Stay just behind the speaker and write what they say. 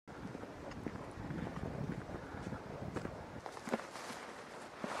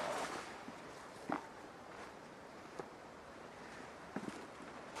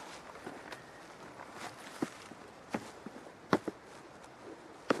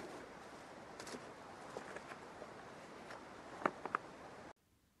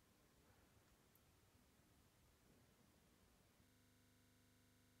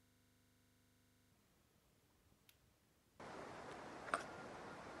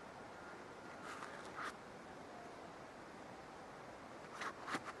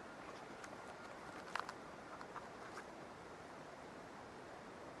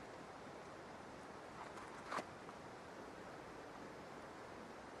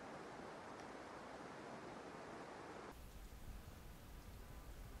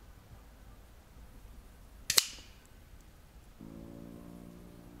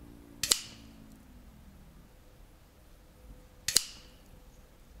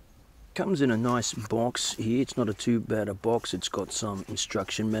Comes in a nice box here. It's not too bad a box. It's got some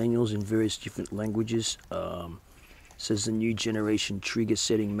instruction manuals in various different languages. Says the new generation trigger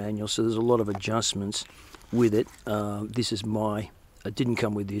setting manual, so there's a lot of adjustments with it. This is my, it didn't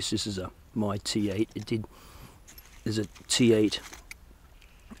come with this. This is my T8. There's a T8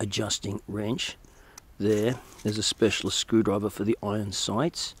 adjusting wrench there. There's a specialist screwdriver for the iron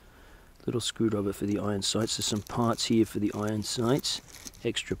sights. Little screwdriver for the iron sights. There's some parts here for the iron sights,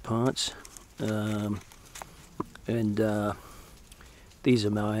 extra parts, these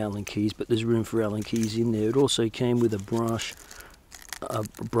are my Allen keys, but there's room for Allen keys in there. It also came with a brass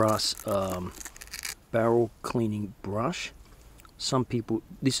barrel cleaning brush. Some people,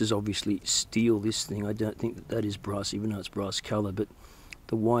 this is obviously steel, this thing. I don't think that is brass, even though it's brass color, but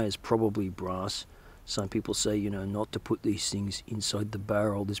the wire is probably brass. Some people say, you know, not to put these things inside the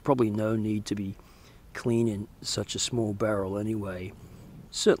barrel. There's probably no need to be cleaning such a small barrel anyway.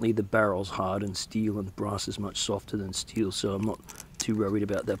 Certainly the barrel's hard and steel, and brass is much softer than steel, so I'm not too worried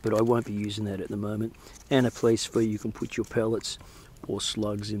about that, but I won't be using that at the moment. And a place where you can put your pellets or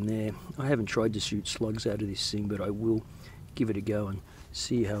slugs in there. I haven't tried to shoot slugs out of this thing, but I will give it a go and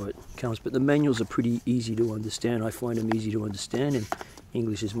see how it comes. But the manuals are pretty easy to understand. I find them easy to understand, and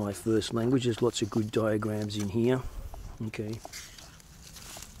English is my first language. There's lots of good diagrams in here. Okay,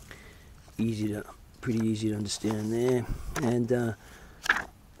 pretty easy to understand there. And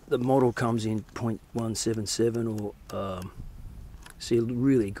the model comes in 0.177, or see,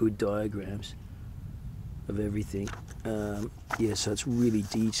 really good diagrams of everything. Yeah, so it's really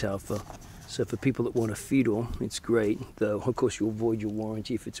detailed so for people that want to fiddle, it's great. Though of course you'll void your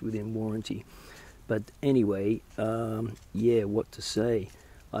warranty if it's within warranty. But anyway, yeah, what to say?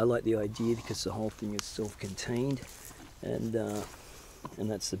 I like the idea because the whole thing is self-contained, and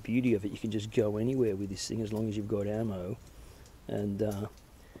that's the beauty of it. You can just go anywhere with this thing as long as you've got ammo, and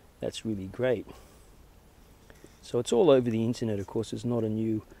that's really great. So it's all over the internet, of course. It's not a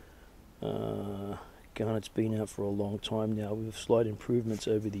new gun. It's been out for a long time now with slight improvements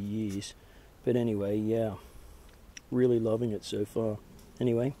over the years. But anyway, yeah, really loving it so far.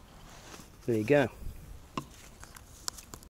 Anyway, there you go.